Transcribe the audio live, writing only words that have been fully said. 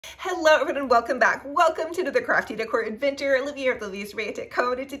Hello everyone and welcome back. Welcome to the crafty decor adventure. Olivia of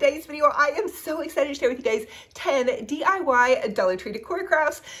Olivias.com. In today's video, I am so excited to share with you guys 10 DIY Dollar Tree decor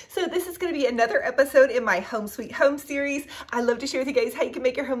crafts. So this is going to be another episode in my Home Sweet Home series. I love to share with you guys how you can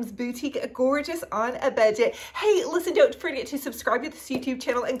make your home's boutique gorgeous on a budget. Hey, listen, don't forget to subscribe to this YouTube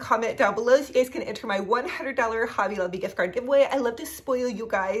channel and comment down below so you guys can enter my $100 Hobby Lobby gift card giveaway. I love to spoil you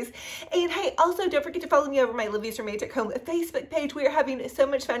guys. And hey, also don't forget to follow me over my Olivias.com Facebook page. We are having so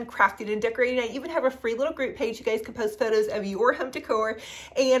much fun crafting and decorating. I even have a free little group page. You guys can post photos of your home decor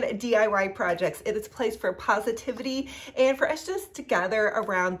and DIY projects. It is a place for positivity and for us just to gather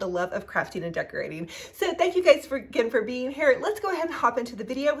around the love of crafting and decorating. So thank you guys again for being here. Let's go ahead and hop into the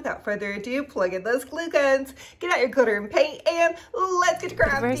video. Without further ado, plug in those glue guns, get out your glitter and paint, and let's get to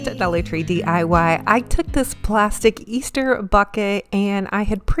crafting. First at Dollar Tree DIY, I took this plastic Easter bucket and I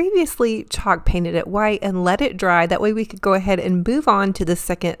had previously chalk painted it white and let it dry. That way we could go ahead and move on to the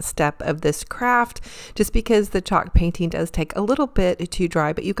second step of this craft, just because the chalk painting does take a little bit to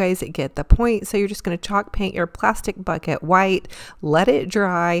dry, but you guys get the point. So you're just going to chalk paint your plastic bucket white, let it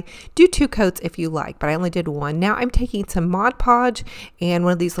dry, do 2 coats if you like, but I only did 1. Now I'm taking some Mod Podge and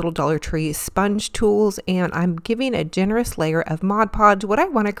one of these little Dollar Tree sponge tools, and I'm giving a generous layer of Mod Podge. What I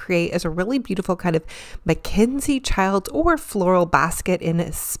want to create is a really beautiful kind of Mackenzie Childs or floral basket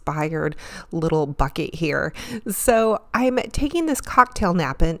inspired little bucket here. So I'm taking this cocktail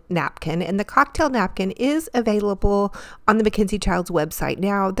napkin, and the cocktail napkin is available on the Mackenzie Childs website.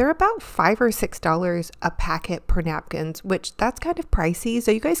 Now they're about $5 or $6 a packet per napkins, which that's kind of pricey.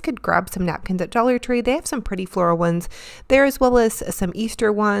 So you guys could grab some napkins at Dollar Tree. They have some pretty floral ones there, as well as some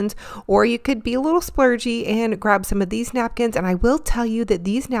Easter ones, or you could be a little splurgy and grab some of these napkins. And I will tell you that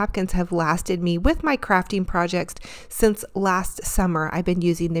these napkins have lasted me with my crafting projects since last summer. I've been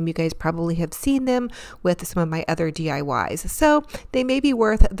using them. You guys probably have seen them with some of my other DIYs. So they may be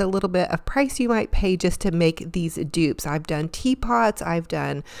worth the little bit of price you might pay just to make these dupes. I've done teapots, I've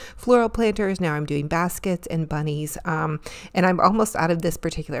done floral planters, now I'm doing baskets and bunnies, and I'm almost out of this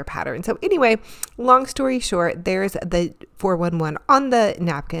particular pattern. So anyway, long story short, there's the 411 on the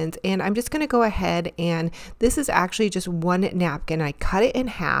napkins, and I'm just going to go ahead, and this is actually just one napkin. I cut it in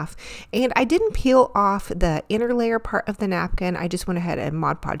half, and I didn't peel off the inner layer part of the napkin. I just went ahead and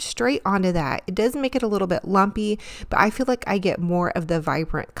Mod Podge straight onto that. It does make it a little bit lumpy, but I feel like I get more of the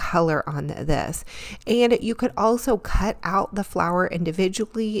vibrant color on this. And you could also cut out the flower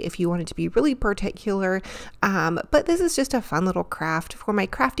individually if you wanted to be really particular, but this is just a fun little craft for my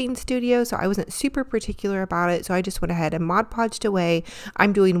crafting studio, so I wasn't super particular about it. So I just went ahead and Mod Podged away.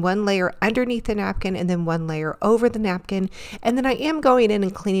 I'm doing 1 layer underneath the napkin and then 1 layer over the napkin, and then I am going in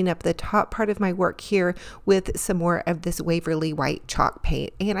and cleaning up the top part of my work here with some more of this Waverly white chalk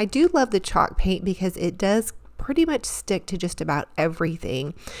paint. And I do love the chalk paint because it does pretty much stick to just about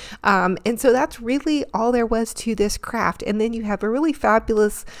everything, and so that's really all there was to this craft. And then you have a really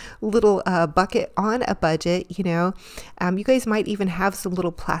fabulous little bucket on a budget. You know, you guys might even have some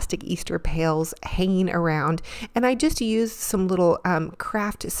little plastic Easter pails hanging around, and I just used some little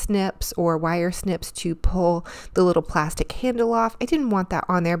craft snips or wire snips to pull the little plastic handle off. I didn't want that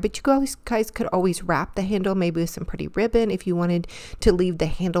on there, but you guys could always wrap the handle maybe with some pretty ribbon if you wanted to leave the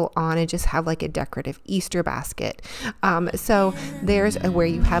handle on and just have like a decorative Easter basket. So there's where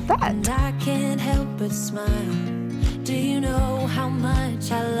you have that. And I can't help but smile. Do you know how much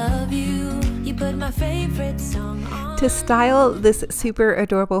I love you? You put my favorite song on. To style this super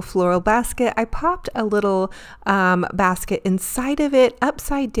adorable floral basket, I popped a little basket inside of it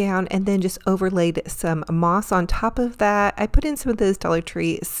upside down and then just overlaid some moss on top of that. I put in some of those Dollar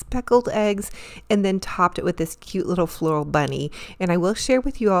Tree speckled eggs and then topped it with this cute little floral bunny. And I will share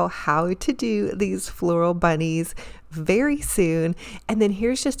with you all how to do these floral bunnies very soon. And then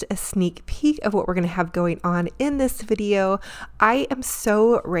here's just a sneak peek of what we're going to have going on in this video. I am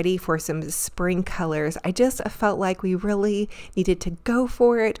so ready for some spring colors. I just felt like we really needed to go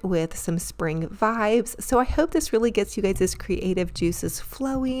for it with some spring vibes. So I hope this really gets you guys' creative juices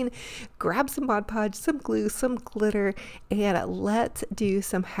flowing. Grab some Mod Podge, some glue, some glitter, and let's do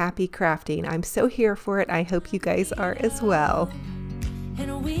some happy crafting. I'm so here for it. I hope you guys are as well.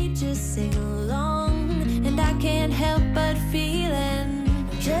 And we just sing along, and I can't help but feeling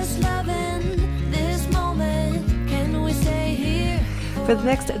just loving this moment. Can we stay here? For the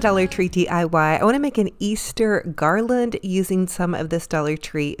next Dollar Tree DIY, I want to make an Easter garland using some of this Dollar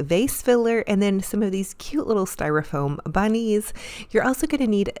Tree vase filler and then some of these cute little styrofoam bunnies. You're also going to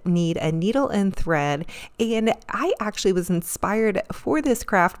need a needle and thread, and I actually was inspired for this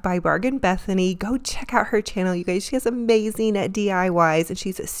craft by Bargain Bethany. Go check out her channel, you guys. She has amazing DIYs and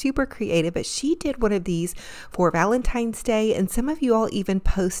she's super creative, but she did one of these for Valentine's Day, and some of you all even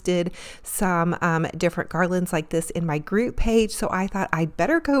posted some different garlands like this in my group page, so I thought I'd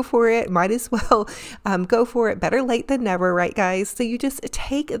better go for it. Might as well go for it. Better late than never, right guys? So you just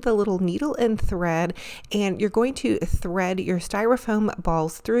take the little needle and thread, and you're going to thread your styrofoam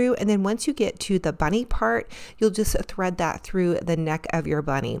balls through, and then once you get to the bunny part, you'll just thread that through the neck of your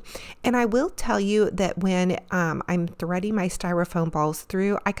bunny. And I will tell you that when I'm threading my styrofoam balls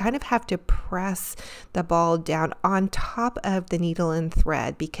through, I kind of have to press the ball down on top of the needle and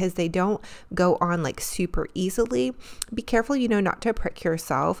thread because they don't go on like super easily. Be careful, you know, not to prick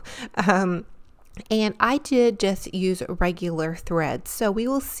yourself. And I did just use regular threads, so we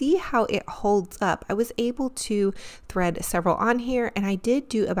will see how it holds up. I was able to thread several on here, and I did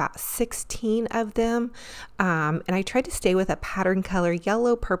do about 16 of them, and I tried to stay with a pattern color: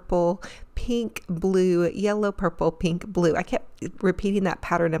 yellow, purple, pink, blue, yellow, purple, pink, blue. I kept repeating that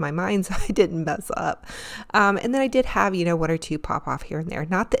pattern in my mind so I didn't mess up. And then I did have, you know, one or two pop off here and there,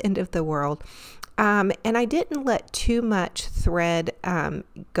 not the end of the world. And I didn't let too much thread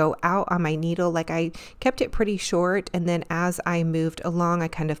go out on my needle. Like, I kept it pretty short, and then as I moved along, I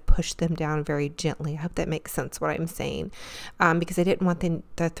kind of pushed them down very gently. I hope that makes sense what I'm saying, because I didn't want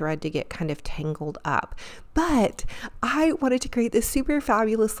the thread to get kind of tangled up. But I wanted to create this super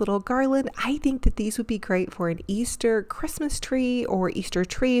fabulous little garland. I think that these would be great for an Easter Christmas tree or Easter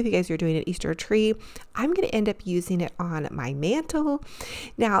tree. If you guys are doing an Easter tree, I'm going to end up using it on my mantle.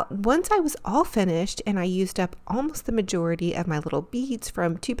 Now, once I was all finished and I used up almost the majority of my little beads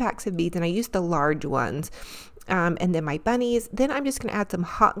from 2 packs of beads, and I used the large ones, and then my bunnies, then I'm just going to add some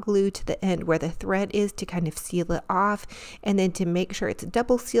hot glue to the end where the thread is to kind of seal it off. And then to make sure it's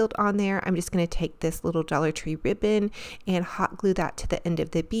double sealed on there, I'm just going to take this little Dollar Tree ribbon and hot glue that to the end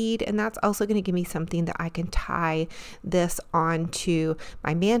of the bead. And that's also going to give me something that I can tie this onto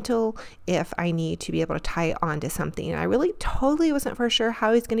my mantle if I need to be able to tie it onto something. And I really totally wasn't for sure how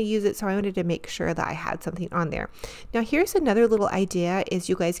I was going to use it, so I wanted to make sure that I had something on there. Now here's another little idea: is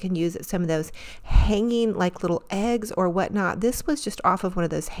you guys can use some of those hanging like little eggs or whatnot. This was just off of one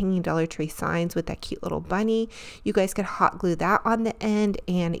of those hanging Dollar Tree signs with that cute little bunny. You guys could hot glue that on the end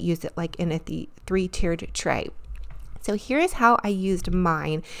and use it like in a 3-tiered tray. So here is how I used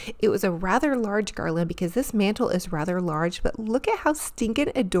mine. It was a rather large garland because this mantle is rather large, but look at how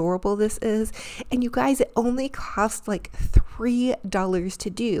stinking adorable this is. And you guys, it only cost like $3 to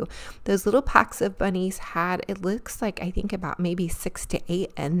do. Those little packs of bunnies had, it looks like, I think about maybe 6 to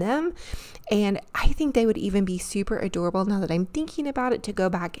 8 in them. And I think they would even be super adorable now that I'm thinking about it, to go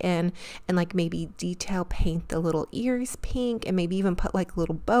back in and like maybe detail paint the little ears pink and maybe even put like a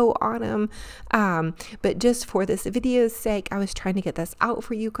little bow on them. But just for this video's sake, I was trying to get this out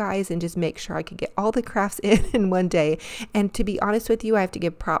for you guys and just make sure I could get all the crafts in one day. And to be honest with you, I have to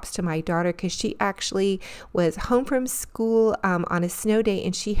give props to my daughter because she actually was home from school on a snow day,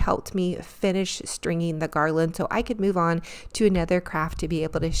 and she helped me finish stringing the garland so I could move on to another craft to be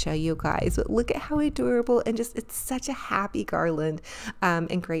able to show you guys. But look at how adorable, and just it's such a happy garland,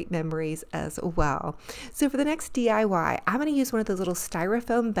 and great memories as well. So for the next DIY, I'm going to use one of those little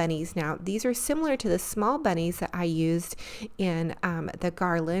styrofoam bunnies. Now these are similar to the small bunnies that I used in the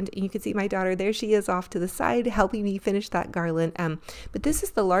garland. And you can see my daughter there, she is off to the side helping me finish that garland. But this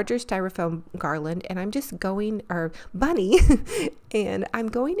is the larger styrofoam garland, and I'm just going, or bunny, and I'm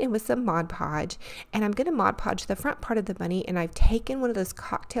going in with some Mod Podge, and I'm going to Mod Podge the front part of the bunny. And I've taken one of those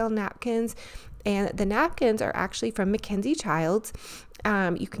cocktail napkins, and the napkins are actually from Mackenzie Childs.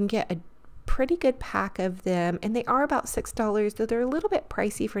 You can get a pretty good pack of them, and they are about $6, though they're a little bit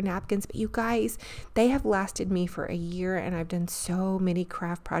pricey for napkins. But you guys, they have lasted me for a year, and I've done so many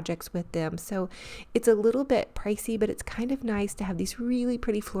craft projects with them. So it's a little bit pricey, but it's kind of nice to have these really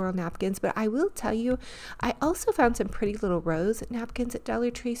pretty floral napkins. But I will tell you, I also found some pretty little rose napkins at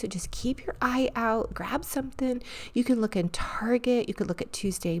Dollar Tree, so just keep your eye out, grab something. You can look in Target, you could look at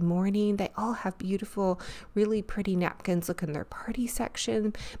Tuesday Morning. They all have beautiful, really pretty napkins. Look in their party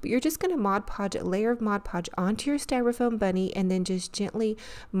section. But you're just going to Mod Podge, a layer of Mod Podge onto your styrofoam bunny, and then just gently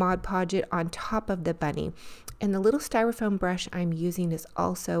Mod Podge it on top of the bunny. And the little styrofoam brush I'm using is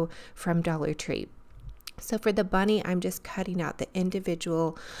also from Dollar Tree. So for the bunny, I'm just cutting out the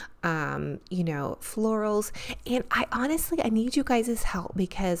individual, florals. And I need you guys' help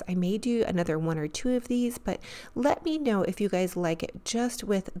because I may do another 1 or 2 of these, but let me know if you guys like it just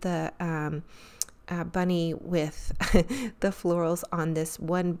with the bunny with the florals on this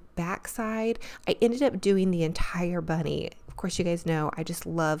one back side. I ended up doing the entire bunny. Of course, you guys know I just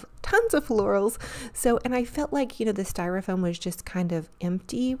love tons of florals. So, and I felt like, the styrofoam was just kind of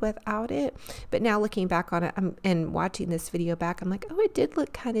empty without it. But now looking back on it and watching this video back, I'm like, oh, it did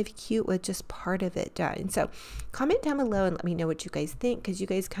look kind of cute with just part of it done. So comment down below and let me know what you guys think, because you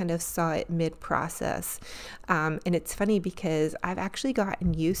guys kind of saw it mid-process. And it's funny because I've actually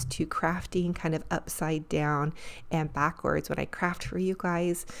gotten used to crafting kind of upside down and backwards when I craft for you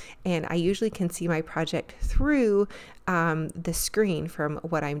guys. And I usually can see my project through the screen from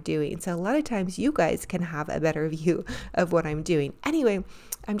what I'm doing. So a lot of times you guys can have a better view of what I'm doing. Anyway,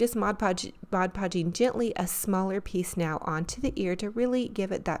 I'm just Mod Podging gently a smaller piece now onto the ear to really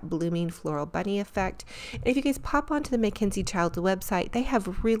give it that blooming floral bunny effect. And if you guys pop onto the Mackenzie Childs website, they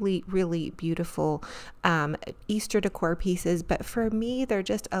have really, really beautiful Easter decor pieces, but for me, they're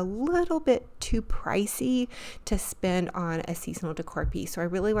just a little bit too pricey to spend on a seasonal decor piece. So I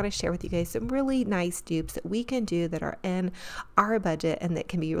really want to share with you guys some really nice dupes that we can do that are in our budget and that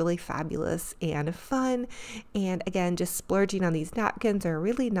can be really fabulous and fun. And again, just splurging on these napkins are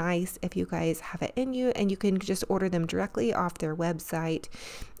really nice if you guys have it in you, and you can just order them directly off their website.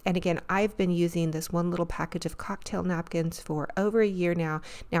 And again, I've been using this one little package of cocktail napkins for over a year now.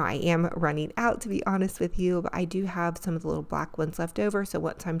 Now I am running out, to be honest with you, but I do have some of the little black ones left over. So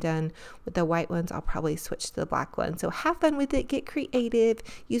once I'm done with the white ones, I'll probably switch to the black one. So have fun with it, get creative,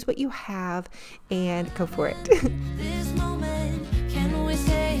 use what you have, and go for it. This moment, can we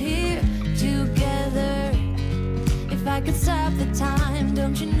stay here together? If I could stop the time,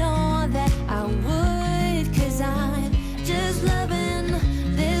 don't you know that I would? 'Cause I'm just loving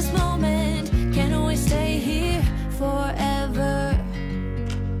this moment. Can we stay here forever?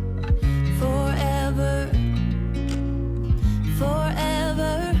 Forever.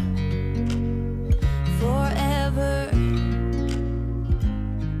 Forever. Forever.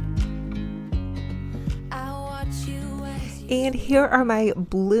 I watch you as you And here are my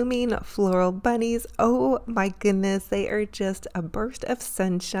blooming floral bunnies. Oh my goodness, they are just a burst of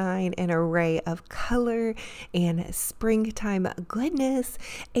sunshine, an array of color and springtime goodness.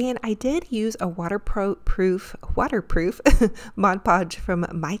 And I did use a waterproof Mod Podge from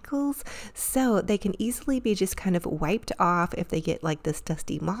Michaels, so they can easily be just kind of wiped off if they get like this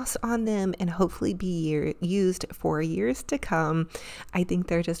dusty moss on them, and hopefully be used for years to come. I think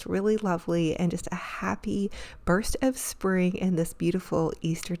they're just really lovely and just a happy burst of spring in this beautiful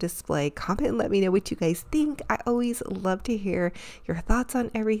Easter display. Comment and let me know what you guys think. I always love to hear your thoughts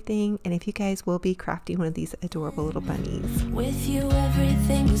on everything, and if you guys will be crafting one of these adorable little bunnies. with you,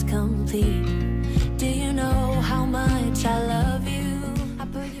 everything's complete. Do you know how much I love you? I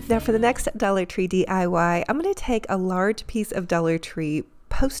put your Now for the next Dollar Tree DIY, I'm going to take a large piece of Dollar Tree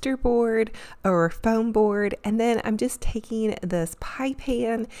poster board or foam board, and then I'm just taking this pie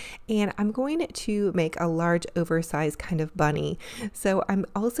pan and I'm going to make a large oversized kind of bunny. So I'm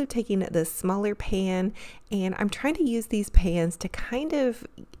also taking this smaller pan, and I'm trying to use these pans to kind of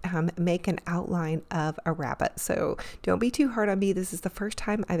make an outline of a rabbit. So don't be too hard on me. This is the first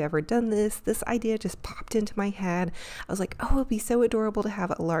time I've ever done this. This idea just popped into my head. I was like, oh, it would be so adorable to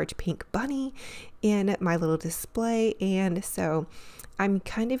have a large pink bunny in my little display. And so I'm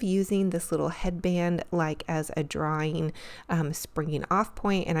kind of using this little headband like as a drawing springing off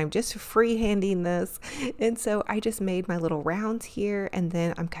point, and I'm just freehanding this. And so I just made my little rounds here, and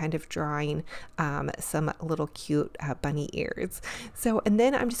then I'm kind of drawing some little cute bunny ears. So, and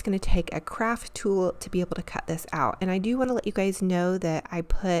then I'm just going to take a craft tool to be able to cut this out. And I do want to let you guys know that I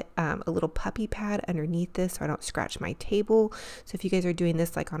put a little puppy pad underneath this so I don't scratch my table. So if you guys are doing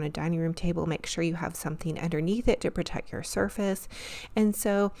this like on a dining room table, make sure you have something underneath it to protect your surface. And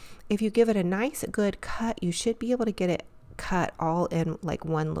so if you give it a nice good cut, you should be able to get it cut all in like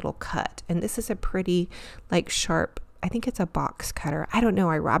one little cut. And this is a pretty like sharp, I think it's a box cutter. I don't know.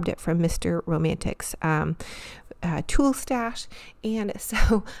 I robbed it from Mr. Romantic's tool stash. And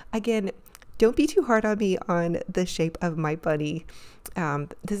so again, don't be too hard on me on the shape of my bunny.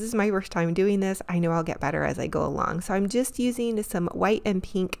 This is my first time doing this. I know I'll get better as I go along. So I'm just using some white and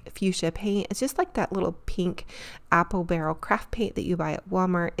pink fuchsia paint. It's just like that little pink apple barrel craft paint that you buy at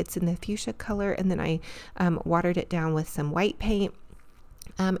Walmart. It's in the fuchsia color, and then I watered it down with some white paint.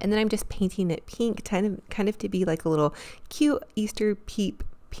 And then I'm just painting it pink, kind of to be like a little cute Easter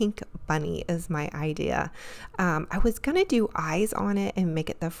pink bunny is my idea. I was gonna do eyes on it and make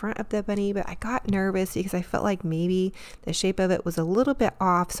it the front of the bunny, but I got nervous because I felt like maybe the shape of it was a little bit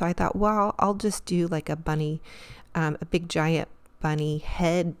off. So I thought, well, I'll just do like a bunny, a big giant bunny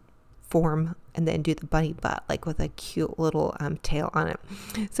head form, and then do the bunny butt like with a cute little tail on it.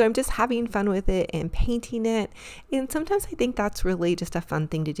 So I'm just having fun with it and painting it, and sometimes I think that's really just a fun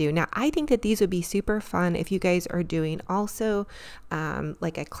thing to do. Now I think that these would be super fun if you guys are doing also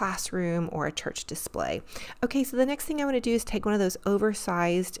like a classroom or a church display. Okay, so the next thing I want to do is take one of those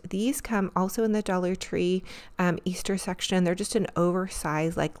oversized, these come also in the Dollar Tree Easter section. They're just an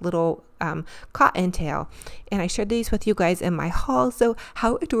oversized like little cotton tail, and I shared these with you guys in my haul. So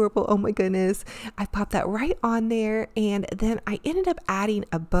how adorable. Oh my goodness, I popped that right on there, and then I ended up adding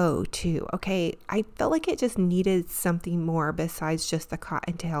a bow too. Okay, I felt like it just needed something more besides just the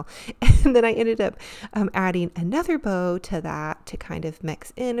cottontail, and then I ended up adding another bow to that to kind of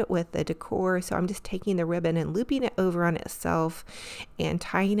mix in with the decor. So I'm just taking the ribbon and looping it over on itself and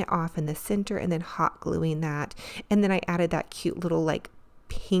tying it off in the center, and then hot gluing that, and then I added that cute little like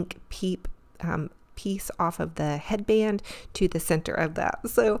pink peep piece off of the headband to the center of that.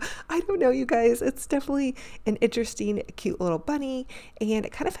 So I don't know, you guys, it's definitely an interesting, cute little bunny, and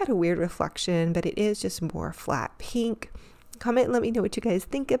it kind of had a weird reflection, but it is just more flat pink. Comment and let me know what you guys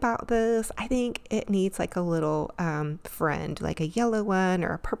think about this. I think it needs like a little friend, like a yellow one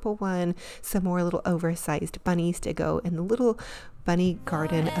or a purple one, some more little oversized bunnies to go in the little bunny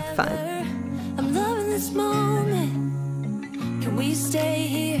garden of fun. I'm loving this moment. Can we stay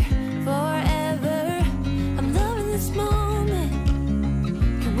here forever? I'm loving this moment.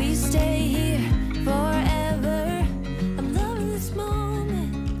 Can we stay here forever? I'm loving this moment.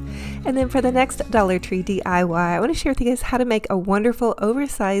 And then for the next Dollar Tree DIY, I want to share with you guys how to make a wonderful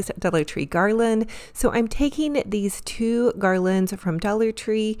oversized Dollar Tree garland. So I'm taking these two garlands from Dollar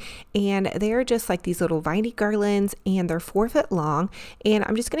Tree, and they're just like these little viney garlands, and they're 4 foot long, and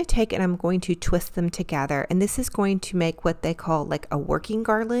I'm just going to take and I'm going to twist them together, and this is going to make what they call like a working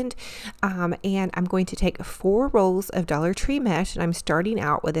garland. And I'm going to take 4 rolls of Dollar Tree mesh, and I'm starting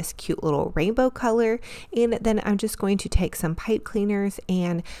out with this cute little rainbow color, and then I'm just going to take some pipe cleaners,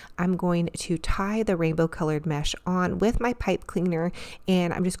 and I'm going to tie the rainbow colored mesh on with my pipe cleaner,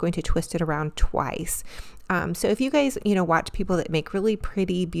 and I'm just going to twist it around twice. So if you guys, watch people that make really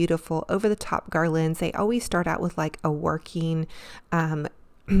pretty, beautiful, over the top garlands, they always start out with like a working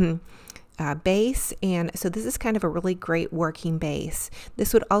base, and so this is kind of a really great working base.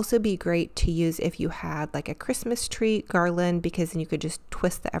 This would also be great to use if you had like a Christmas tree garland, because then you could just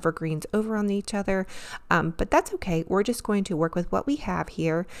twist the evergreens over on each other, but that's okay. We're just going to work with what we have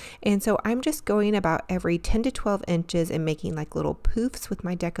here, and so I'm just going about every 10 to 12 inches and making like little poofs with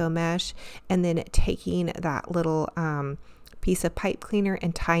my deco mesh, and then taking that little piece of pipe cleaner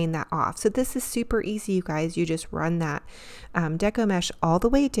and tying that off. So this is super easy, you guys. You just run that deco mesh all the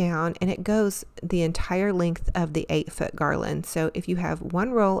way down, and it goes the entire length of the 8 foot garland. So if you have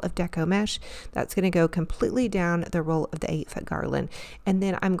one roll of deco mesh, that's going to go completely down the roll of the 8 foot garland. And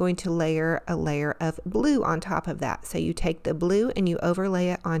then I'm going to layer a layer of blue on top of that. So you take the blue and you overlay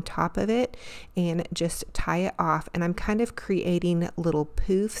it on top of it and just tie it off. And I'm kind of creating little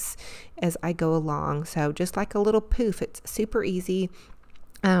poofs as I go along. So just like a little poof, it's super easy.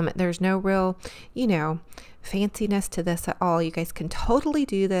 There's no real, fanciness to this at all. You guys can totally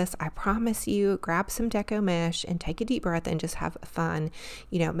do this. I promise you. Grab some deco mesh and take a deep breath and just have fun,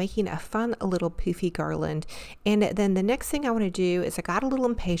 making a fun little poofy garland. And then the next thing I want to do is I got a little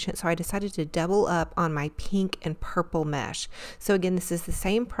impatient, so I decided to double up on my pink and purple mesh. So again, this is the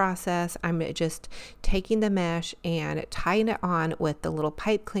same process. I'm just taking the mesh and tying it on with the little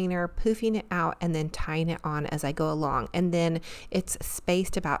pipe cleaner, poofing it out, and then tying it on as I go along. And then it's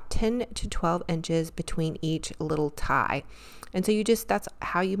spaced about 10 to 12 inches between each little tie. And so that's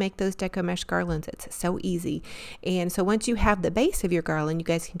how you make those deco mesh garlands. It's so easy. And so once you have the base of your garland, you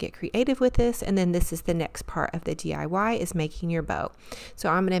guys can get creative with this. And then this is the next part of the DIY, is making your bow. So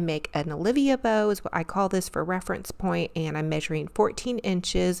I'm going to make an Olivia bow, is what I call this for reference point. And I'm measuring 14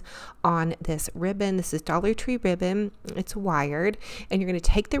 inches on this ribbon. This is Dollar Tree ribbon. It's wired. And you're going to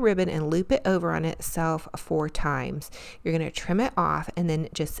take the ribbon and loop it over on itself 4 times. You're going to trim it off and then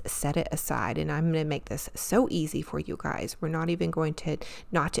just set it aside. And I'm going to make this so easy for you guys. We're not even going to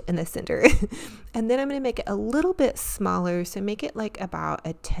notch it in the center. And then I'm going to make it a little bit smaller, so make it like about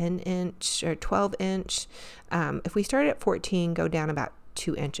a 10 inch or 12 inch. If we start at 14, go down about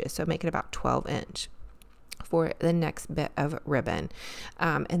 2 inches, so make it about 12 inch. for the next bit of ribbon,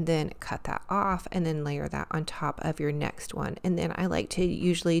 and then cut that off and then layer that on top of your next one. And then I like to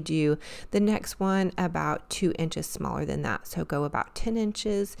usually do the next one about 2 inches smaller than that, so go about 10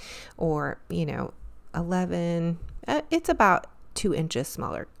 inches or 11. It's about 2 inches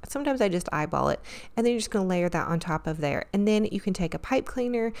smaller. Sometimes I just eyeball it, and then you're just going to layer that on top of there. And then you can take a pipe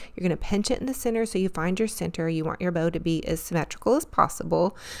cleaner, you're going to pinch it in the center so you find your center. You want your bow to be as symmetrical as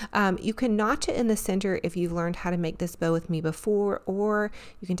possible. You can notch it in the center if you've learned how to make this bow with me before, or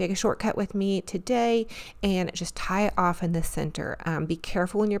you can take a shortcut with me today and just tie it off in the center. Be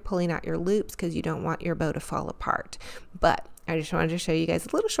careful when you're pulling out your loops because you don't want your bow to fall apart. But I just wanted to show you guys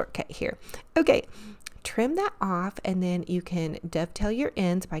a little shortcut here. Okay. Trim that off, and then you can dovetail your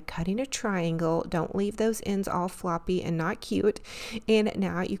ends by cutting a triangle. Don't leave those ends all floppy and not cute. And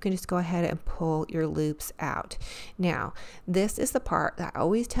now you can just go ahead and pull your loops out. Now, this is the part that I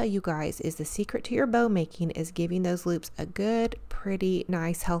always tell you guys is the secret to your bow making is giving those loops a good, pretty,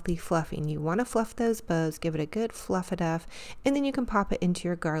 nice, healthy fluffing. You want to fluff those bows, give it a good fluff enough, and then you can pop it into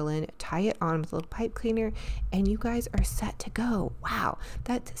your garland, tie it on with a little pipe cleaner, and you guys are set to go. Wow,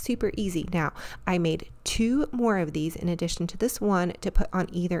 that's super easy. Now, I made 2 more of these in addition to this one to put on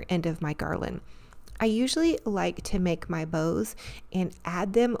either end of my garland. I usually like to make my bows and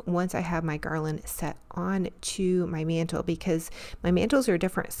add them once I have my garland set on to my mantle, because my mantles are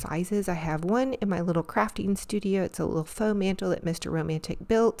different sizes. I have one in my little crafting studio. It's a little faux mantle that Mr. Romantic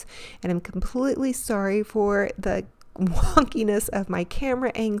built, and I'm completely sorry for the wonkiness of my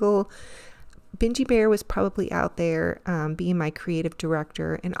camera angle. Benji Bear was probably out there being my creative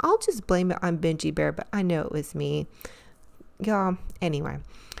director, and I'll just blame it on Benji Bear, but I know it was me. Y'all, anyway,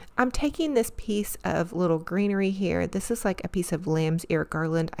 I'm taking this piece of little greenery here. This is like a piece of lamb's ear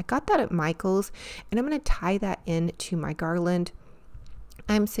garland. I got that at Michael's, and I'm going to tie that into my garland.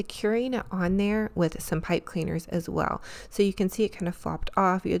 I'm securing it on there with some pipe cleaners as well. So you can see it kind of flopped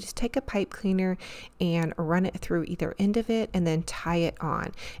off. You'll just take a pipe cleaner and run it through either end of it and then tie it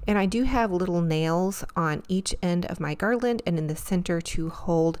on. And I do have little nails on each end of my garland and in the center to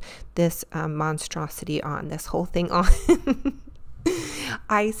hold this monstrosity on, this whole thing on.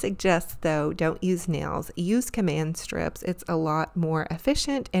 I suggest, though, don't use nails. Use command strips. It's a lot more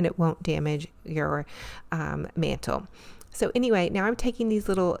efficient and it won't damage your mantle. So anyway, now I'm taking these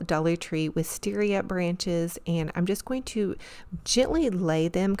little Dollar Tree wisteria branches and I'm just going to gently lay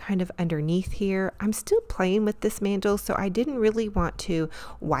them kind of underneath here. I'm still playing with this mantle, so I didn't really want to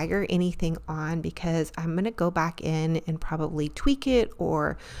wire anything on because I'm going to go back in and probably tweak it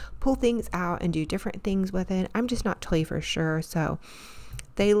or pull things out and do different things with it. I'm just not totally for sure. So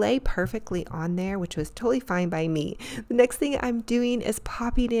they lay perfectly on there, which was totally fine by me. The next thing I'm doing is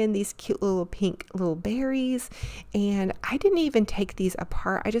popping in these cute little pink little berries, and I didn't even take these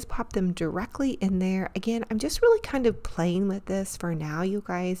apart. I just popped them directly in there. Again, I'm just really kind of playing with this for now, you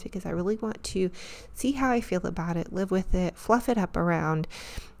guys, because I really want to see how I feel about it, live with it, fluff it up around,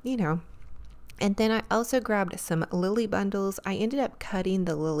 And then I also grabbed some lily bundles. I ended up cutting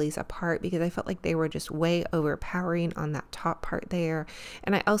the lilies apart because I felt like they were just way overpowering on that top part there.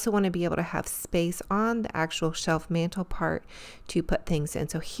 And I also want to be able to have space on the actual shelf mantle part to put things in.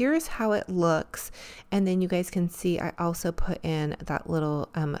 So here's how it looks. And then you guys can see I also put in that little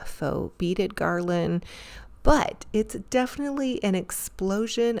faux beaded garland. But it's definitely an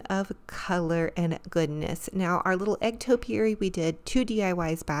explosion of color and goodness. Now, our little egg topiary, we did 2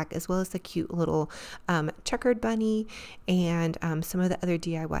 DIYs back, as well as the cute little checkered bunny, and some of the other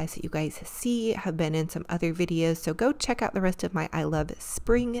DIYs that you guys see have been in some other videos. So go check out the rest of my I Love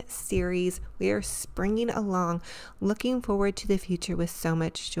Spring series. We are springing along, looking forward to the future with so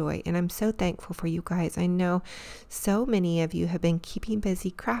much joy. And I'm so thankful for you guys. I know so many of you have been keeping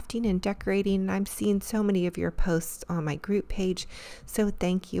busy crafting and decorating, and I'm seeing so many of your posts on my group page. So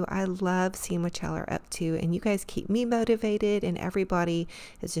thank you. I love seeing what y'all are up to, and you guys keep me motivated, and everybody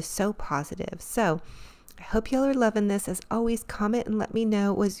is just so positive. So I hope y'all are loving this. As always, comment and let me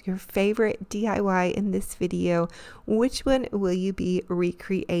know, was your favorite DIY in this video? Which one will you be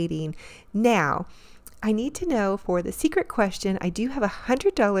recreating? Now, I need to know for the secret question, I do have a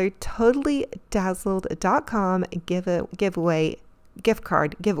 $100 totallydazzled.com gift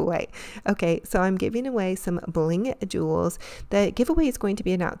card giveaway. Okay, so I'm giving away some bling jewels. The giveaway is going to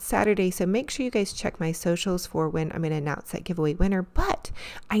be announced Saturday, so make sure you guys check my socials for when I'm going to announce that giveaway winner. But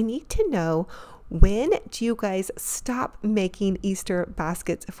I need to know, When do you guys stop making Easter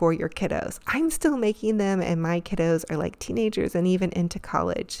baskets for your kiddos? I'm still making them, and my kiddos are like teenagers and even into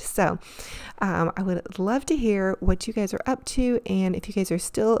college. So I would love to hear what you guys are up to, and if you guys are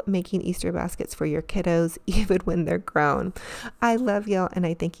still making Easter baskets for your kiddos, even when they're grown. I love y'all, and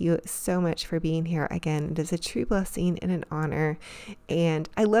I thank you so much for being here again. It is a true blessing and an honor, and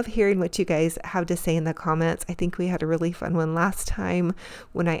I love hearing what you guys have to say in the comments. I think we had a really fun one last time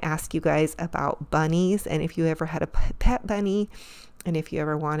when I asked you guys about bunnies and if you ever had a pet bunny and if you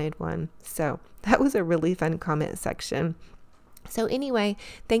ever wanted one. So that was a really fun comment section. So anyway,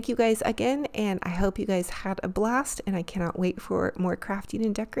 thank you guys again, and I hope you guys had a blast, and I cannot wait for more crafting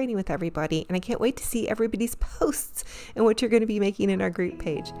and decorating with everybody, and I can't wait to see everybody's posts and what you're going to be making in our group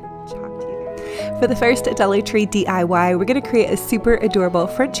page. Talk to you. For the first Dollar Tree DIY, we're going to create a super adorable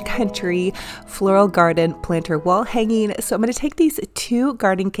French country floral garden planter wall hanging. So I'm going to take these 2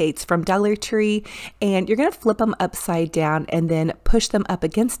 garden gates from Dollar Tree, and you're going to flip them upside down and then push them up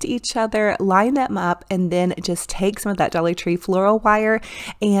against each other, line them up, and then just take some of that Dollar Tree floral wire,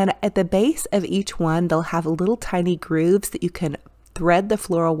 and at the base of each one they'll have little tiny grooves that you can thread the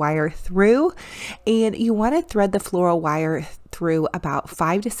floral wire through, and you want to thread the floral wire through about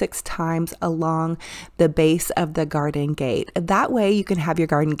 5 to 6 times along the base of the garden gate. That way you can have your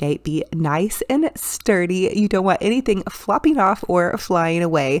garden gate be nice and sturdy. You don't want anything flopping off or flying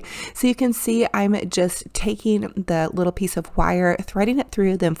away. So you can see I'm just taking the little piece of wire, threading it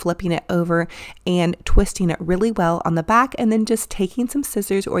through, then flipping it over and twisting it really well on the back, and then just taking some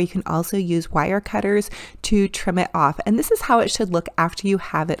scissors, or you can also use wire cutters to trim it off. And this is how it should look after you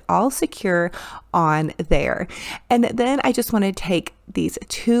have it all secure on there. And then I just want to take these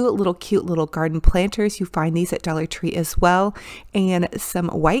 2 little cute little garden planters. You find these at Dollar Tree as well, and some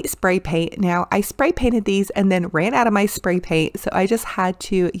white spray paint. Now I spray painted these and then ran out of my spray paint, so I just had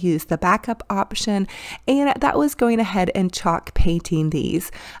to use the backup option, and that was going ahead and chalk painting these.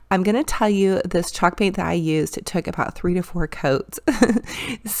 I'm going to tell you, this chalk paint that I used, it took about 3 to 4 coats.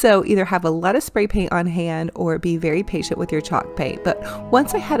 So either have a lot of spray paint on hand or be very patient with your chalk paint. But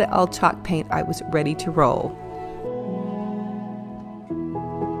once I had it all chalk paint, I was ready to roll.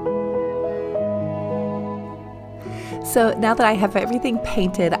 So now that I have everything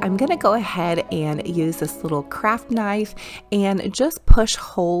painted, I'm going to go ahead and use this little craft knife and just push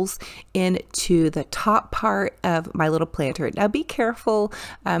holes into the top part of my little planter. Now be careful,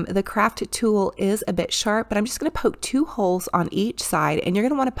 the craft tool is a bit sharp, but I'm just going to poke 2 holes on each side, and you're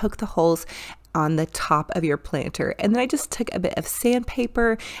going to want to poke the holes on the top of your planter. And then I just took a bit of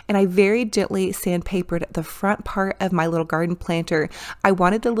sandpaper and I very gently sandpapered the front part of my little garden planter. I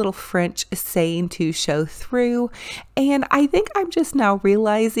wanted the little French saying to show through, and I think I'm just now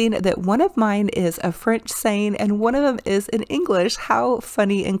realizing that one of mine is a French saying and one of them is in English. How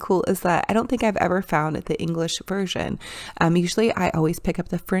funny and cool is that? I don't think I've ever found the English version. Usually I always pick up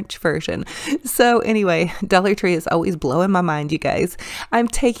the French version. So anyway, Dollar Tree is always blowing my mind, you guys. I'm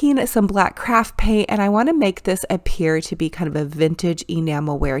taking some black craft paint, and I want to make this appear to be kind of a vintage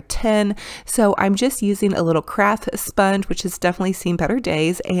enamelware tin. So I'm just using a little craft sponge, which has definitely seen better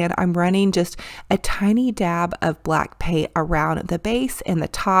days, and I'm running just a tiny dab of black paint around the base and the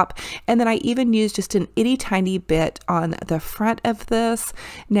top, and then I even used just an itty tiny bit on the front of this.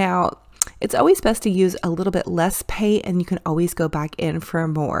 Now it's always best to use a little bit less paint, and you can always go back in for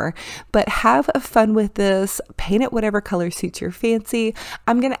more. But have fun with this. Paint it whatever color suits your fancy.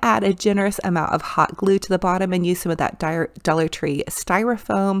 I'm going to add a generous amount of hot glue to the bottom and use some of that Dollar Tree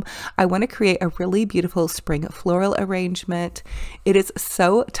styrofoam. I want to create a really beautiful spring floral arrangement. It is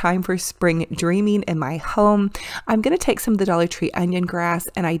so time for spring dreaming in my home. I'm going to take some of the Dollar Tree onion grass,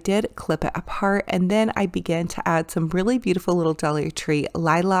 and I did clip it apart, and then I began to add some really beautiful little Dollar Tree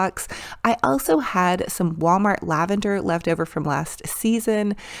lilacs. I also had some Walmart lavender left over from last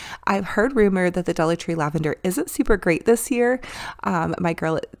season. I've heard rumor that the Dollar Tree lavender isn't super great this year. My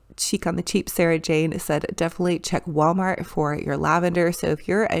girl at Chic on the Cheap, Sarah Jane, said definitely check Walmart for your lavender. So if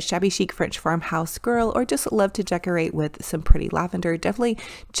you're a shabby chic French farmhouse girl or just love to decorate with some pretty lavender, definitely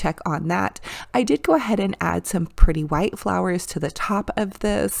check on that. I did go ahead and add some pretty white flowers to the top of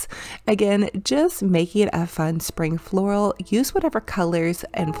this. Again, just making it a fun spring floral. Use whatever colors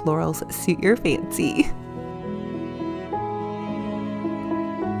and florals suit your fancy.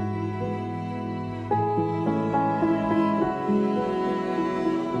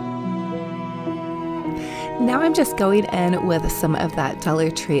 now I'm just going in with some of that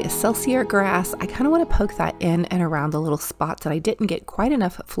Dollar Tree Excelsior grass. I kind of want to poke that in and around the little spots that I didn't get quite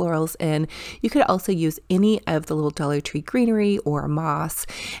enough florals in. You could also use any of the little Dollar Tree greenery or moss.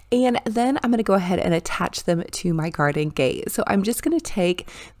 And then I'm going to go ahead and attach them to my garden gate. So I'm just going to take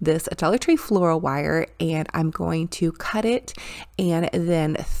this Dollar Tree floral wire and I'm going to cut it and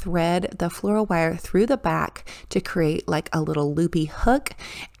then thread the floral wire through the back to create like a little loopy hook.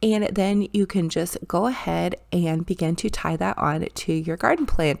 And then you can just go ahead and begin to tie that on to your garden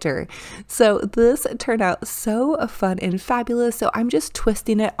planter. So this turned out so fun and fabulous. So I'm just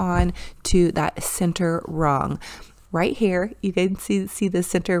twisting it on to that center rung. Right here, you can see the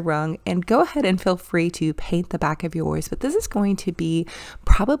center rung, and go ahead and feel free to paint the back of yours, but this is going to be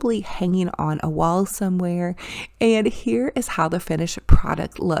probably hanging on a wall somewhere. And here is how the finished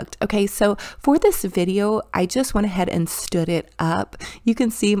product looked. Okay, so for this video, I just went ahead and stood it up. You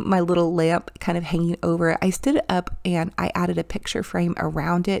can see my little lamp kind of hanging over it. I stood it up and I added a picture frame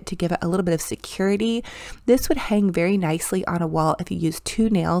around it to give it a little bit of security. This would hang very nicely on a wall if you use 2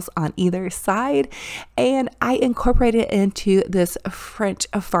 nails on either side. And I incorporated it into this French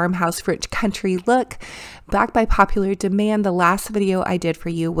farmhouse, French country look. Back by popular demand, the last video I did for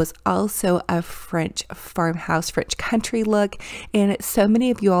you was also a French farmhouse, French country look, and so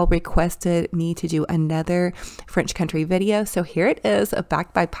many of you all requested me to do another French country video. So here it is,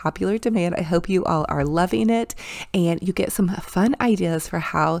 back by popular demand. I hope you all are loving it and you get some fun ideas for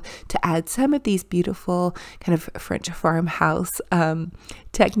how to add some of these beautiful kind of French farmhouse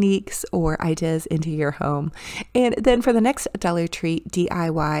techniques or ideas into your home. And then for the next Dollar Tree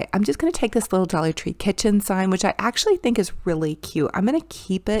DIY, I'm just going to take this little Dollar Tree kitchen sign, which I actually think is really cute. I'm going to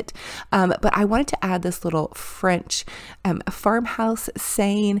keep it, but I wanted to add this little French farmhouse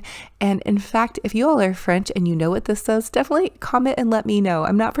saying. And in fact, if you all are French and you know what this says, definitely comment and let me know.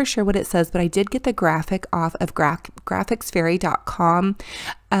 I'm not for sure what it says, but I did get the graphic off of graphicsfairy.com.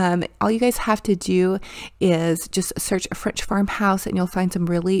 All you guys have to do is just search French farmhouse and you'll find some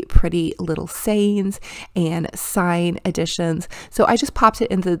really pretty little sayings and sign additions. So I just popped it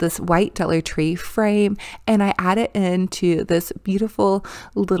into this white Dollar Tree frame and I add it into this beautiful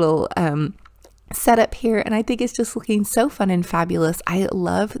little setup here, and I think it's just looking so fun and fabulous. I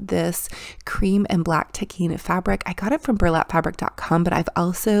love this cream and black ticking fabric. I got it from burlapfabric.com, but I've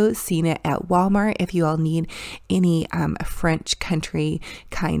also seen it at Walmart if you all need any French country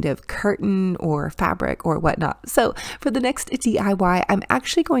kind of curtain or fabric or whatnot. So for the next DIY, I'm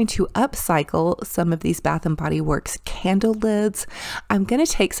actually going to upcycle some of these Bath & Body Works candle lids. I'm going to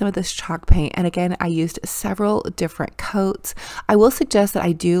take some of this chalk paint, and again, I used several different coats. I will suggest that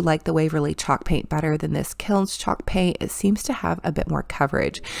I do like the Waverly chalk paint better than this Kilns chalk paint. It seems to have a bit more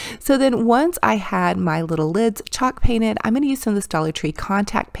coverage. So then once I had my little lids chalk painted, I'm going to use some of this Dollar Tree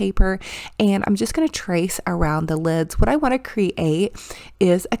contact paper and I'm just going to trace around the lids. What I want to create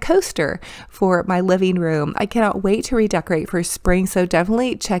is a coaster for my living room. I cannot wait to redecorate for spring, so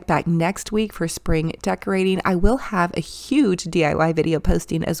definitely check back next week for spring decorating. I will have a huge DIY video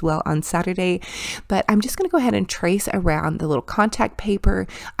posting as well on Saturday, but I'm just going to go ahead and trace around the little contact paper.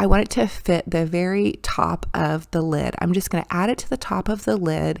 I want it to fit the very top of the lid. I'm just going to add it to the top of the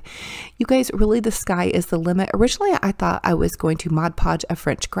lid. You guys, really the sky is the limit. Originally, I thought I was going to Mod Podge a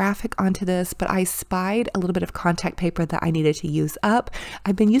French graphic onto this, but I spied a little bit of contact paper that I needed to use up.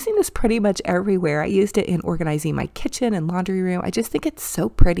 I've been using this pretty much everywhere. I used it in organizing my kitchen and laundry room. I just think it's so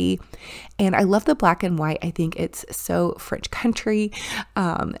pretty. And I love the black and white. I think it's so French country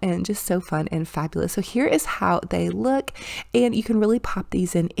and just so fun and fabulous. So here is how they look. And you can really pop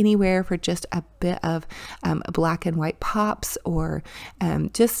these in anywhere for just a bit of black and white pops, or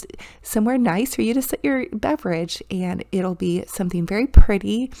just somewhere nice for you to set your beverage, and it'll be something very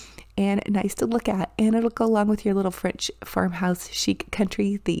pretty and nice to look at, and it'll go along with your little French farmhouse chic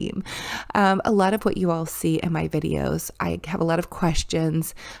country theme. A lot of what you all see in my videos, I have a lot of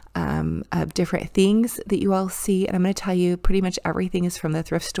questions of different things that you all see, and I'm going to tell you pretty much everything is from the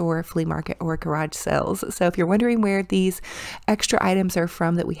thrift store, flea market, or garage sales. So if you're wondering where these extra items are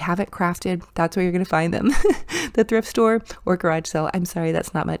from that we haven't crafted, that's where you're going to find them. The thrift store or garage sale. I'm sorry,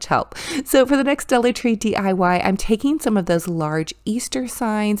 that's not much help. So for the next Dollar Tree DIY, I'm taking some of those large Easter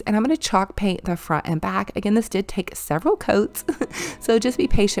signs and I'm going to chalk paint the front and back. Again, this did take several coats, so just be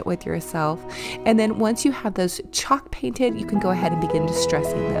patient with yourself. And then once you have those chalk painted, you can go ahead and begin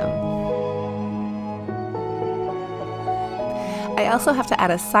distressing them. I also have to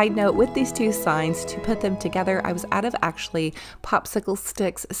add a side note with these two signs to put them together. I was out of actually popsicle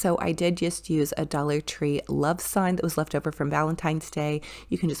sticks, so I did just use a Dollar Tree love sign that was left over from Valentine's Day.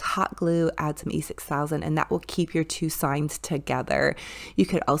 You can just hot glue, add some E6000, and that will keep your two signs together. You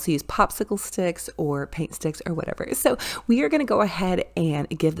could also use popsicle sticks or paint sticks or whatever. So we are going to go ahead and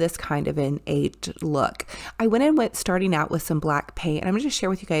give this kind of an aged look. I went in with starting out with some black paint, and I'm going to share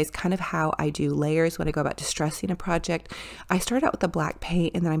with you guys kind of how I do layers when I go about distressing a project. I start out with the black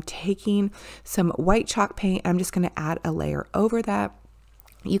paint, and then I'm taking some white chalk paint. I'm just going to add a layer over that.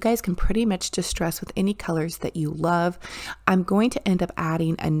 You guys can pretty much distress with any colors that you love. I'm going to end up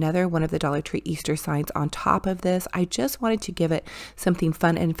adding another one of the Dollar Tree Easter signs on top of this. I just wanted to give it something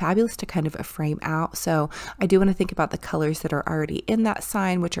fun and fabulous to kind of frame out. So I do want to think about the colors that are already in that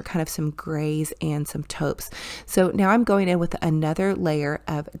sign, which are kind of some grays and some taupes. So now I'm going in with another layer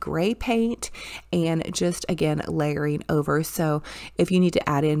of gray paint and just again layering over. So if you need to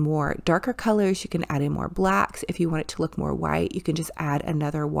add in more darker colors, you can add in more blacks. If you want it to look more white, you can just add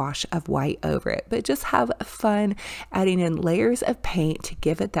another wash of white over it. But just have fun adding in layers of paint to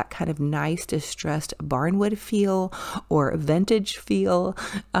give it that kind of nice distressed barnwood feel or vintage feel.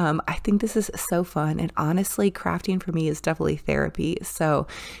 I think this is so fun, and honestly, crafting for me is definitely therapy. So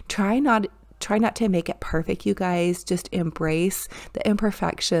try not to make it perfect, you guys. Just embrace the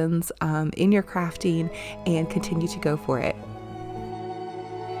imperfections in your crafting and continue to go for it.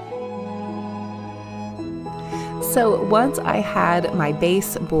 So once I had my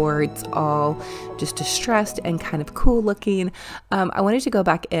base boards all just distressed and kind of cool looking, I wanted to go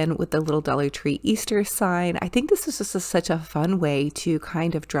back in with the little Dollar Tree Easter sign. I think this is just such a fun way to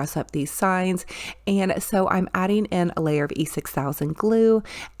kind of dress up these signs. And so I'm adding in a layer of E6000 glue,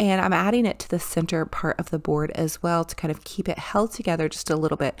 and I'm adding it to the center part of the board as well to kind of keep it held together just a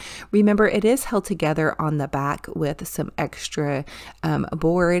little bit. Remember, it is held together on the back with some extra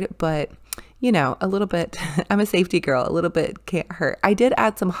board, but you know, a little bit, I'm a safety girl, a little bit can't hurt. I did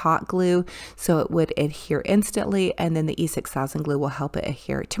add some hot glue so it would adhere instantly, and then the E6000 glue will help it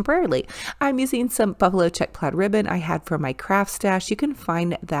adhere temporarily. I'm using some buffalo check plaid ribbon I had from my craft stash. You can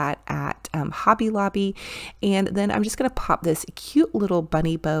find that at Hobby Lobby. And then I'm just going to pop this cute little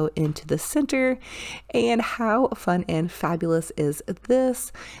bunny bow into the center. And how fun and fabulous is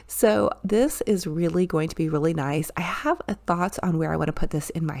this? So this is really going to be really nice. I have thoughts on where I want to put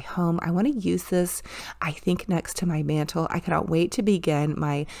this in my home. I want to use this, I think, next to my mantle. I cannot wait to begin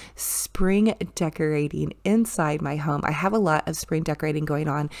my spring decorating inside my home. I have a lot of spring decorating going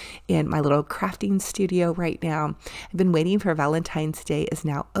on in my little crafting studio right now. I've been waiting for Valentine's Day is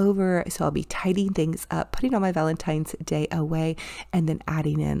now over, so I'll be tidying things up, putting all my Valentine's Day away, and then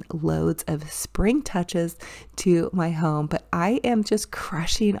adding in loads of spring touches to my home. But I am just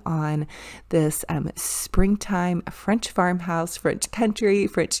crushing on this springtime French farmhouse, French country,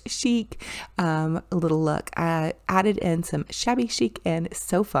 French chic little look. I added in some shabby chic and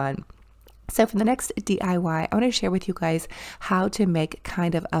so fun. So for the next DIY, I want to share with you guys how to make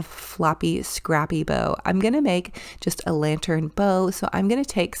kind of a floppy, scrappy bow. I'm going to make just a lantern bow. So I'm going to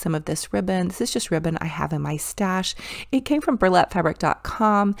take some of this ribbon. This is just ribbon I have in my stash. It came from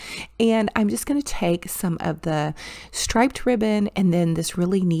burlapfabric.com. And I'm just going to take some of the striped ribbon and then this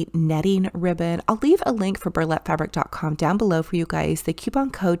really neat netting ribbon. I'll leave a link for burlapfabric.com down below for you guys. The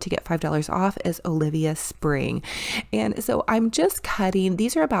coupon code to get $5 off is Olivia Spring. And so I'm just cutting,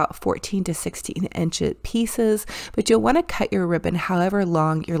 these are about 14 to 16-inch pieces, but you'll want to cut your ribbon however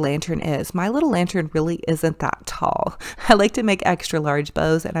long your lantern is. My little lantern really isn't that tall. I like to make extra large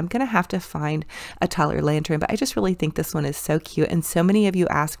bows, and I'm going to have to find a taller lantern, but I just really think this one is so cute. And so many of you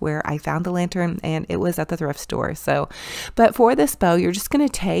asked where I found the lantern, and it was at the thrift store. So, but for this bow, you're just going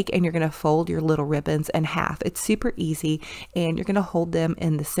to take and you're going to fold your little ribbons in half. It's super easy, and you're going to hold them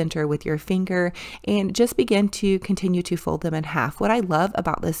in the center with your finger and just begin to continue to fold them in half. What I love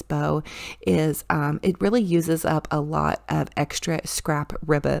about this bow is it really uses up a lot of extra scrap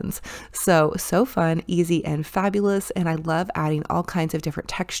ribbons. So fun, easy, and fabulous. And I love adding all kinds of different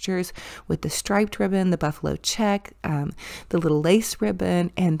textures with the striped ribbon, the buffalo check, the little lace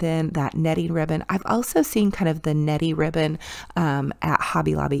ribbon, and then that netting ribbon. I've also seen kind of the netty ribbon at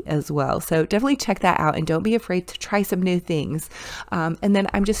Hobby Lobby as well. So definitely check that out, and don't be afraid to try some new things. And then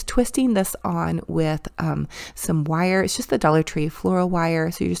I'm just twisting this on with some wire. It's just the Dollar Tree floral wire.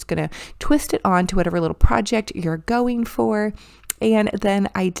 So you're just going to twist it on to whatever little project you're going for. And then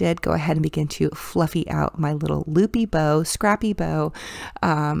I did go ahead and begin to fluffy out my little loopy bow, scrappy bow.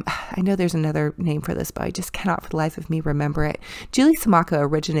 I know there's another name for this, but I just cannot for the life of me remember it. Julie Samaka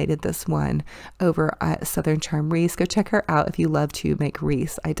originated this one over at Southern Charm Wreaths. Go check her out if you love to make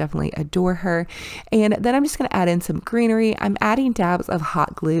wreaths. I definitely adore her. And then I'm just going to add in some greenery. I'm adding dabs of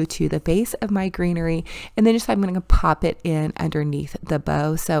hot glue to the base of my greenery, and then I'm going to pop it in underneath the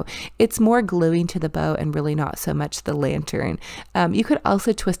bow. So it's more gluing to the bow and really not so much the lantern. You could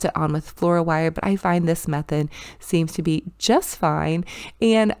also twist it on with floral wire, but I find this method seems to be just fine.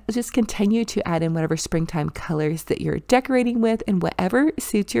 And just continue to add in whatever springtime colors that you're decorating with and whatever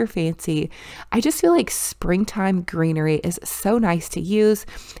suits your fancy. I just feel like springtime greenery is so nice to use.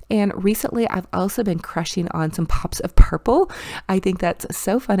 And recently I've also been crushing on some pops of purple. I think that's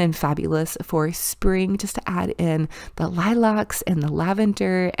so fun and fabulous for spring, just to add in the lilacs and the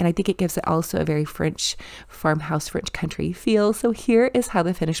lavender. And I think it gives it also a very French farmhouse, French country feel. So here is how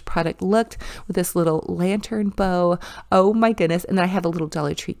the finished product looked with this little lantern bow. Oh my goodness. And then I have a little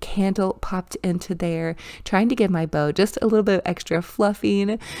Dollar Tree candle popped into there, trying to give my bow just a little bit of extra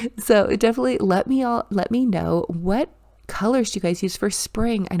fluffing. So definitely let me know, what colors do you guys use for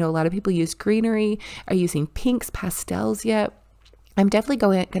spring? I know a lot of people use greenery. Are you using pinks, pastels yet? I'm definitely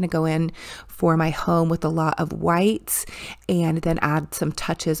going to go in for my home with a lot of whites, and then add some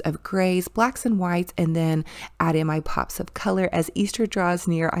touches of grays, blacks and whites, and then add in my pops of color. As Easter draws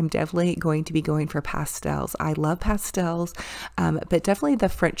near, I'm definitely going to be going for pastels. I love pastels, but definitely the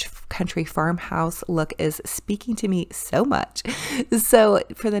French country farmhouse look is speaking to me so much. So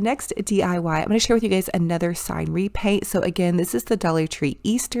for the next DIY, I'm going to share with you guys another sign repaint. So again, this is the Dollar Tree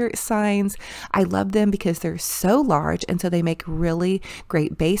Easter signs. I love them because they're so large, and so they make really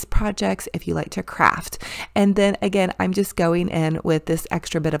great base projects if you like to craft. And then again, I'm just going in with this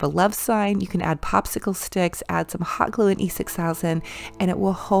extra bit of a love sign. You can add popsicle sticks, add some hot glue in E6000, and it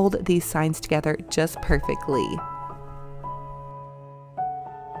will hold these signs together just perfectly.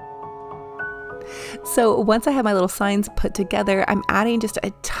 So once I have my little signs put together, I'm adding just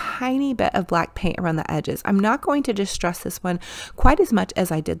a tiny bit of black paint around the edges. I'm not going to distress this one quite as much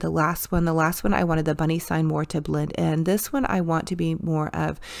as I did the last one. The last one I wanted the bunny sign more to blend in. This one I want to be more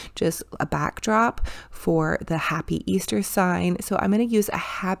of just a backdrop for the Happy Easter sign. So I'm going to use a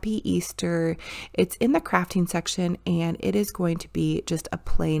Happy Easter. It's in the crafting section, and it is going to be just a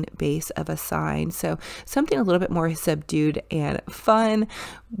plain base of a sign. So something a little bit more subdued and fun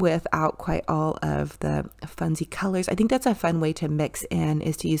without quite all of the funsy colors. I think that's a fun way to mix in,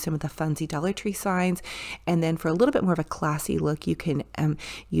 is to use some of the funsy Dollar Tree signs, and then for a little bit more of a classy look, you can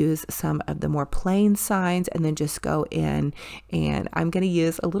use some of the more plain signs, and then just go in, and I'm going to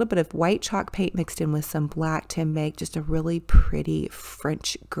use a little bit of white chalk paint mixed in with some black to make just a really pretty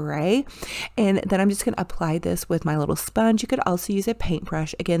French gray. And then I'm just going to apply this with my little sponge. You could also use a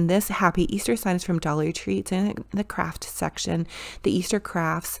paintbrush. Again, this Happy Easter sign is from Dollar Tree. It's in the craft section, the Easter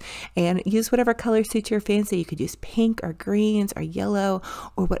crafts, and use whatever color suits your fancy. You could use pink or greens or yellow,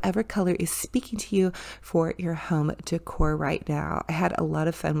 or whatever color is speaking to you for your home decor right now. I had a lot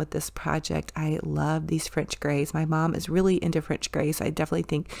of fun with this project. I love these French grays. My mom is really into French grays, so I definitely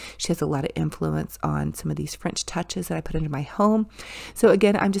think she has a lot of influence on some of these French touches that I put into my home. So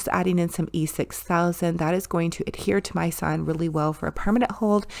again, I'm just adding in some E6000. That is going to adhere to my sign really well for a permanent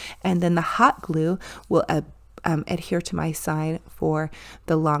hold, and then the hot glue will adhere to my sign for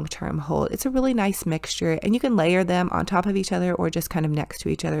the long-term hold. It's a really nice mixture, and you can layer them on top of each other or just kind of next to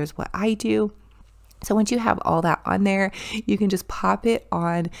each other is what I do. So once you have all that on there, you can just pop it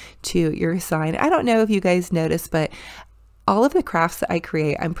on to your sign. I don't know if you guys notice, but all of the crafts that I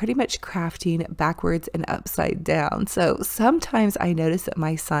create, I'm pretty much crafting backwards and upside down. So sometimes I notice that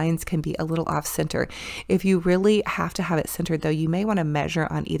my signs can be a little off center. If you really have to have it centered though, you may want to measure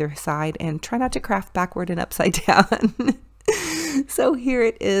on either side and try not to craft backward and upside down. So here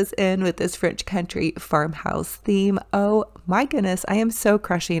it is in with this French country farmhouse theme. Oh my goodness, I am so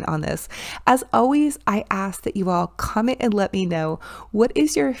crushing on this. As always, I ask that you all comment and let me know, what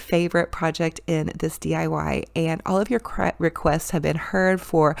is your favorite project in this DIY? And all of your requests have been heard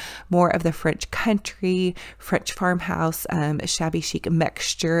for more of the French country, French farmhouse, shabby chic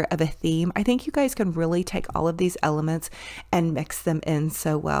mixture of a theme. I think you guys can really take all of these elements and mix them in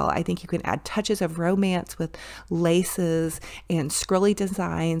so well. I think you can add touches of romance with laces and and scrolly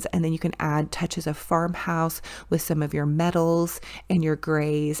designs, and then you can add touches of farmhouse with some of your metals and your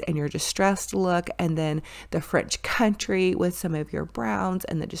grays and your distressed look, and then the French country with some of your browns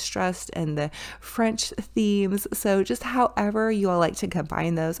and the distressed and the French themes. So just however you all like to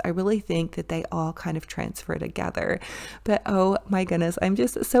combine those, I really think that they all kind of transfer together. But oh my goodness, I'm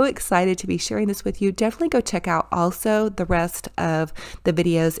just so excited to be sharing this with you. Definitely go check out also the rest of the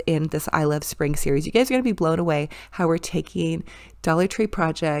videos in this I Love Spring series. You guys are going to be blown away how we're taking Dollar Tree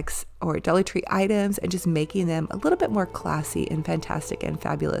projects or Dollar Tree items and just making them a little bit more classy and fantastic and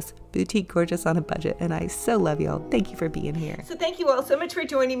fabulous. Boutique gorgeous on a budget. And I so love y'all. Thank you for being here. So thank you all so much for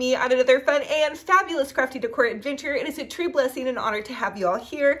joining me on another fun and fabulous crafty decor adventure. It is a true blessing and honor to have you all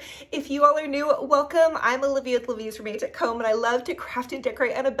here. If you all are new, welcome. I'm Olivia with Olivias Romantic Home, and I love to craft and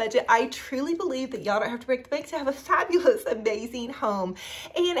decorate on a budget. I truly believe that y'all don't have to break the bank to have a fabulous, amazing home.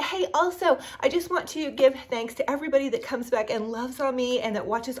 And hey, also, I just want to give thanks to everybody that comes back and loves on me and that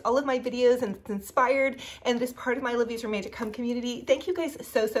watches all of my videos and is inspired and is part of my Olivias Romantic Home community. Thank you guys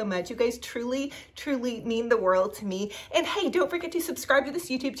so much. You guys truly mean the world to me. And hey, don't forget to subscribe to this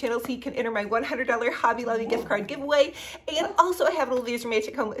YouTube channel so you can enter my $100 Hobby Lobby gift card giveaway. And also, I have an Olivias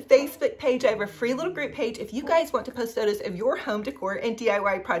Romantic Home Facebook page. I have a free little group page if you guys want to post photos of your home decor and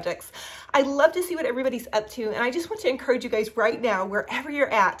DIY projects. I love to see what everybody's up to, and I just want to encourage you guys right now, wherever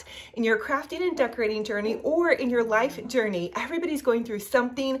you're at in your crafting and decorating journey or in your life journey, everybody's going through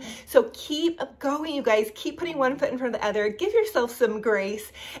something. So keep going, you guys. Keep putting one foot in front of the other. Give yourself some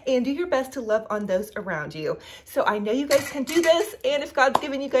grace and do your best to love on those around you. So I know you guys can do this, and if God's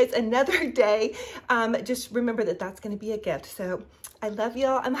given you guys another day, just remember that that's going to be a gift. So I love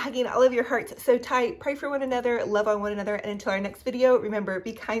y'all. I'm hugging all of your hearts so tight. Pray for one another, love on one another, and until our next video, remember,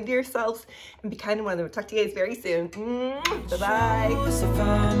 be kind to yourselves and be kind to one another. We'll talk to you guys very soon. Bye-bye.